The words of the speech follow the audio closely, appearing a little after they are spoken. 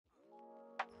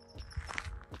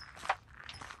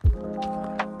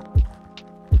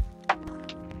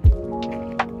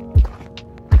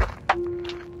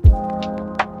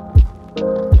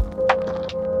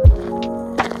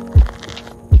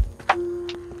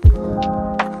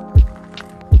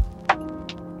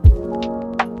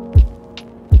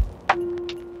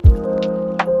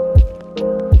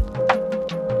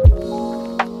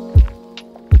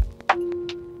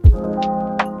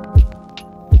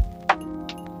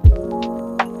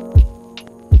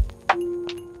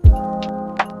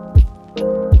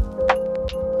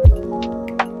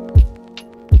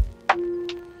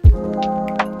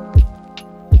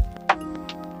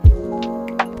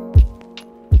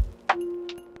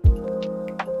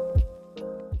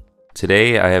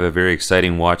Today I have a very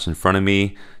exciting watch in front of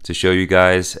me to show you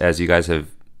guys. As you guys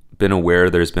have been aware,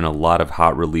 there's been a lot of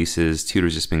hot releases.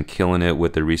 Tudor's just been killing it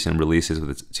with the recent releases with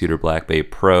its Tudor Black Bay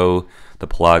Pro, the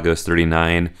Pelagos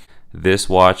 39. This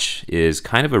watch is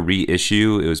kind of a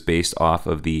reissue. It was based off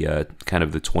of the kind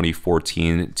of the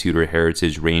 2014 Tudor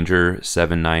Heritage Ranger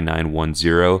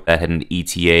 79910 that had an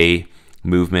ETA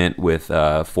movement with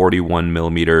 41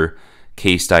 millimeter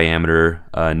case diameter,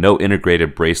 no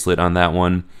integrated bracelet on that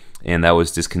one, and that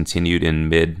was discontinued in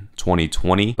mid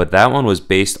 2020. But that one was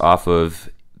based off of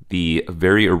the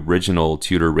very original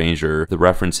Tudor Ranger. The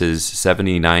references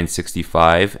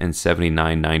 7965 and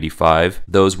 7995.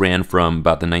 Those ran from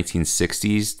about the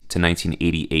 1960s to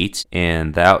 1988,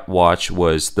 and that watch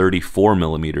was 34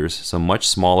 millimeters, so much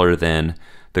smaller than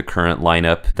the current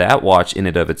lineup. That watch in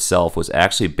and of itself was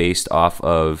actually based off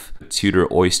of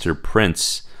Tudor Oyster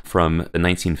Prince from the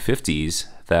 1950s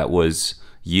that was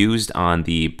used on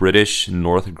the British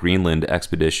North Greenland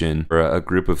expedition, where a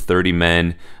group of 30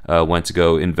 men went to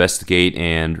go investigate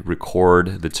and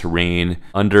record the terrain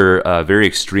under very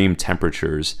extreme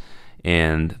temperatures.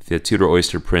 And the Tudor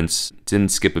Oyster Prince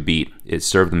didn't skip a beat. It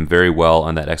served them very well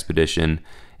on that expedition.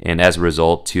 And as a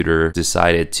result, Tudor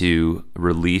decided to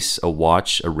release a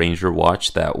watch, a Ranger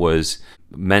watch, that was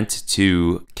meant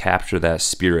to capture that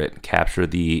spirit, capture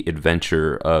the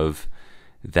adventure of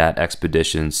that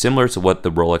expedition, similar to what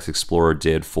the Rolex Explorer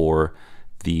did for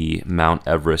the Mount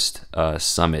Everest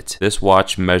summit. This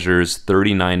watch measures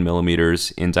 39 millimeters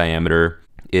in diameter.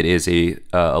 It is a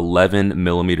 11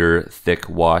 millimeter thick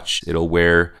watch. It'll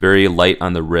wear very light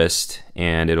on the wrist,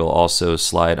 and it'll also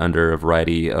slide under a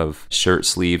variety of shirt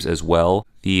sleeves as well.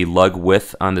 The lug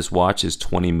width on this watch is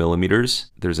 20 millimeters.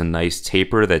 There's a nice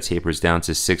taper that tapers down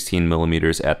to 16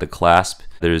 millimeters at the clasp.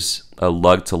 There's a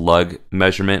lug-to-lug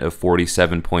measurement of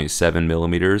 47.7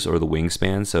 millimeters, or the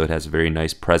wingspan, so it has a very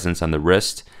nice presence on the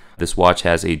wrist. This watch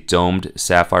has a domed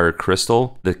sapphire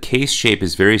crystal. The case shape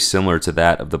is very similar to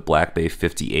that of the Black Bay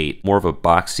 58, more of a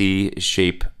boxy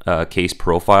shape case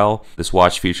profile. This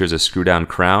watch features a screw-down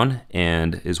crown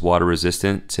and is water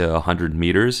resistant to 100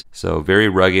 meters, so very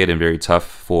rugged and very tough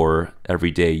for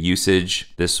everyday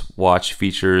usage. This watch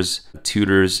features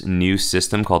Tudor's new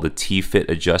system called the T-Fit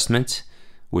adjustment,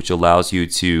 which allows you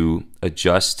to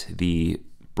adjust the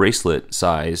bracelet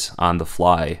size on the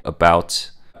fly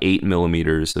about 8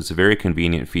 millimeters. So it's a very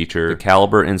convenient feature. The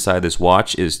caliber inside this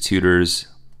watch is Tudor's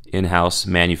in-house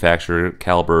manufacturer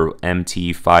caliber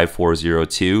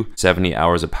MT5402, 70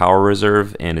 hours of power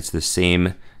reserve, and it's the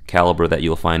same caliber that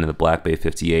you'll find in the Black Bay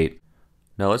 58.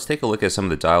 Now let's take a look at some of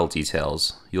the dial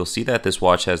details. You'll see that this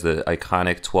watch has the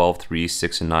iconic 12, 3,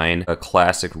 6, and 9, a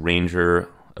classic Ranger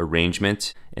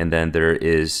arrangement, and then there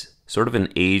is sort of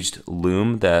an aged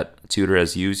lume that Tudor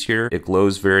has used here. It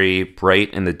glows very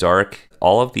bright in the dark.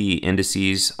 All of the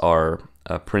indices are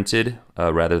printed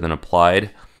rather than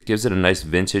applied. It gives it a nice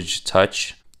vintage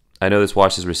touch. I know this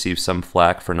watch has received some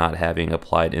flack for not having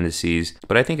applied indices,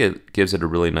 but I think it gives it a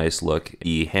really nice look.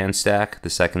 The hand stack, the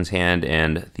seconds hand,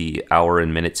 and the hour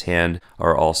and minutes hand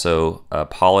are also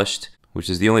polished, which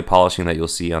is the only polishing that you'll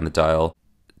see on the dial.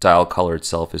 Dial color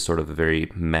itself is sort of a very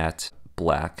matte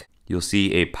black. You'll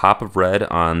see a pop of red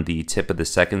on the tip of the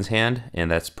seconds hand,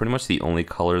 and that's pretty much the only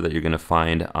color that you're going to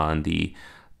find on the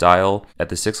dial. At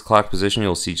the 6 o'clock position,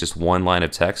 you'll see just one line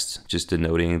of text, just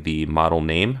denoting the model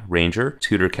name, Ranger.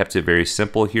 Tudor kept it very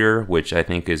simple here, which I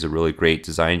think is a really great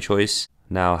design choice.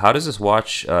 Now, how does this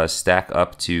watch stack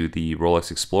up to the Rolex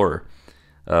Explorer?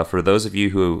 For those of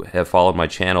you who have followed my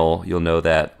channel, you'll know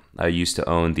that I used to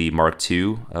own the Mark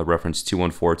II, reference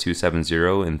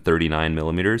 214270 in 39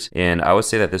 millimeters, and I would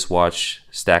say that this watch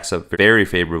stacks up very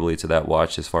favorably to that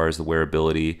watch as far as the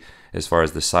wearability, as far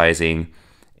as the sizing,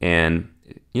 and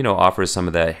offers some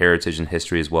of that heritage and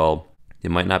history as well.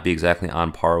 It might not be exactly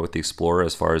on par with the Explorer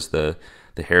as far as the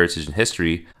heritage and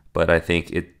history, but I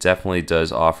think it definitely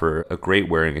does offer a great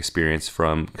wearing experience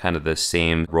from kind of the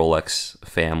same Rolex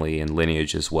family and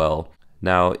lineage as well.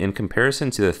 Now, in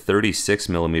comparison to the 36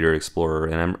 millimeter Explorer,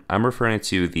 and I'm referring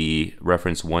to the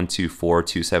reference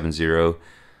 124270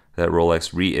 that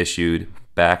Rolex reissued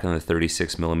back in the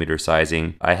 36 millimeter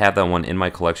sizing. I have that one in my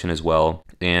collection as well,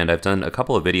 and I've done a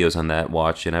couple of videos on that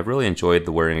watch, and I've really enjoyed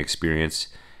the wearing experience.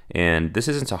 And this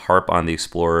isn't to harp on the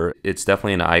Explorer. It's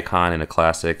definitely an icon and a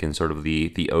classic and sort of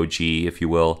the OG, if you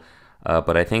will.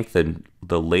 But I think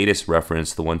the latest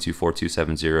reference, the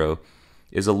 124270,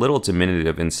 is a little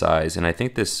diminutive in size, and I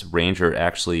think this Ranger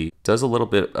actually does a little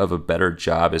bit of a better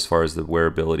job as far as the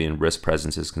wearability and wrist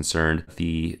presence is concerned.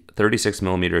 The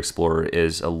 36mm Explorer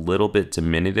is a little bit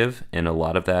diminutive, and a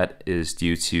lot of that is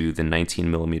due to the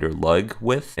 19mm lug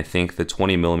width. I think the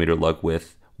 20mm lug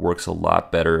width works a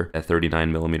lot better at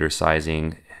 39mm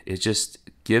sizing. It just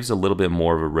gives a little bit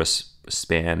more of a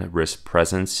wrist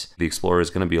presence. The Explorer is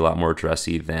going to be a lot more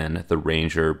dressy than the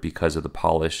Ranger because of the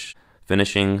polish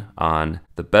finishing on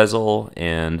the bezel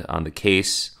and on the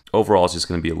case. Overall, it's just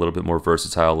going to be a little bit more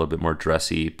versatile, a little bit more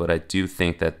dressy, but I do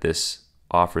think that this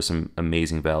offers some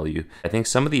amazing value. I think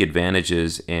some of the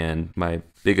advantages and my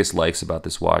biggest likes about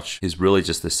this watch is really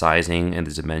just the sizing and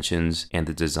the dimensions and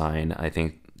the design. I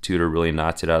think Tudor really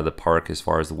knocked it out of the park as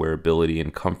far as the wearability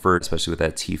and comfort, especially with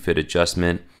that T-fit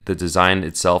adjustment. The design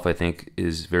itself, I think,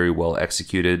 is very well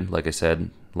executed. Like I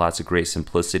said, lots of great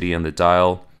simplicity on the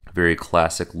dial, very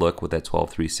classic look with that 12,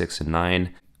 3, 6, and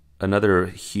 9. Another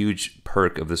huge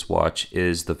perk of this watch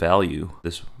is the value.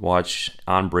 This watch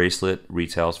on bracelet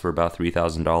retails for about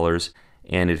 $3,000,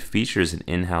 and it features an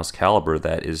in-house caliber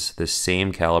that is the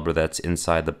same caliber that's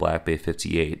inside the Black Bay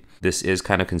 58. This is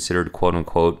kind of considered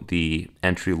quote-unquote the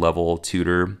entry-level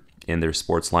Tudor in their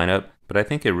sports lineup, but I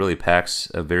think it really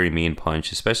packs a very mean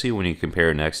punch, especially when you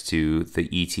compare it next to the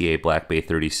ETA Black Bay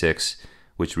 36,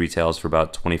 which retails for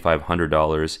about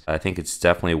 $2,500. I think it's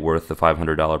definitely worth the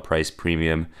 $500 price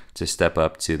premium to step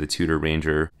up to the Tudor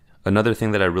Ranger. Another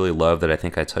thing that I really love that I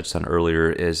think I touched on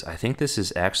earlier is I think this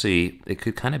is actually, it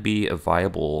could kind of be a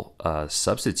viable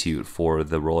substitute for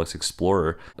the Rolex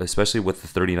Explorer, especially with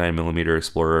the 39mm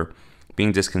Explorer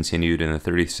being discontinued and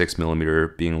the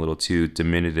 36mm being a little too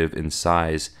diminutive in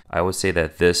size. I would say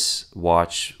that this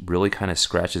watch really kind of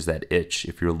scratches that itch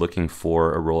if you're looking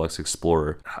for a Rolex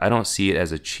Explorer. I don't see it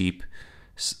as a cheap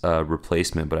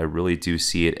replacement, but I really do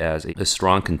see it as a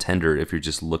strong contender if you're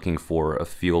just looking for a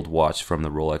field watch from the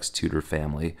Rolex Tudor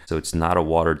family. So it's not a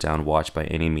watered down watch by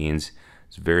any means.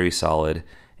 It's very solid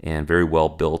and very well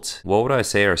built. What would I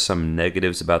say are some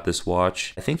negatives about this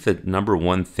watch? I think the number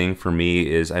one thing for me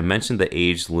is I mentioned the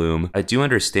aged lume. I do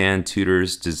understand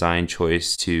Tudor's design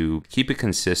choice to keep it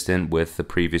consistent with the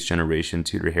previous generation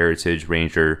Tudor Heritage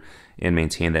Ranger and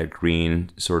maintain that green,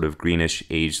 sort of greenish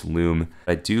aged lume.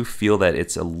 I do feel that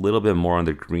it's a little bit more on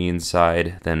the green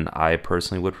side than I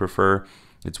personally would prefer.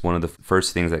 It's one of the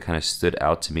first things that kind of stood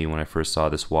out to me when I first saw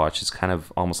this watch. It's kind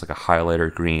of almost like a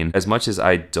highlighter green. As much as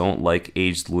I don't like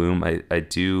aged lume, I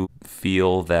do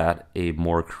feel that a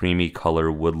more creamy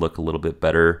color would look a little bit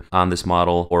better on this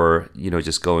model, or, you know,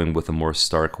 just going with a more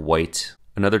stark white.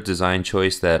 Another design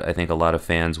choice that I think a lot of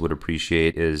fans would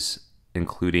appreciate is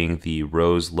including the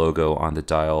rose logo on the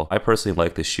dial. I personally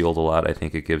like the shield a lot. I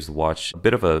think it gives the watch a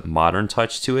bit of a modern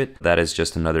touch to it. That is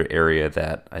just another area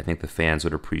that I think the fans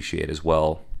would appreciate as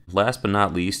well. Last but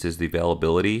not least is the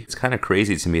availability. It's kind of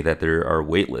crazy to me that there are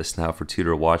wait lists now for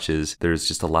Tudor watches. There's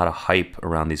just a lot of hype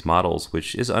around these models,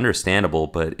 which is understandable,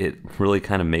 but it really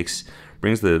kind of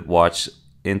brings the watch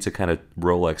into kind of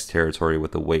Rolex territory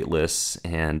with the wait lists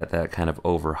and that kind of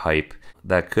overhype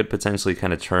that could potentially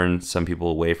kind of turn some people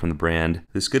away from the brand.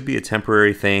 This could be a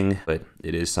temporary thing, but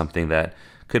it is something that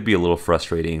could be a little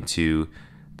frustrating to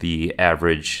the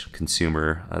average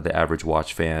consumer, the average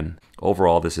watch fan.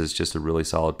 Overall, this is just a really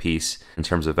solid piece in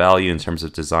terms of value, in terms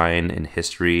of design and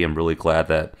history. I'm really glad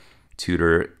that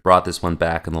Tudor brought this one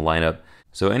back in the lineup.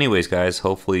 So anyways, guys,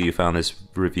 hopefully you found this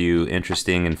review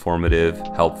interesting, informative,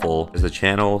 helpful. As the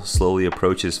channel slowly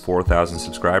approaches 4,000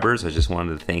 subscribers, I just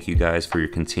wanted to thank you guys for your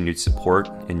continued support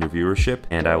and your viewership,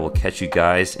 and I will catch you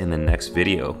guys in the next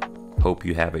video. Hope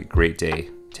you have a great day.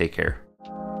 Take care.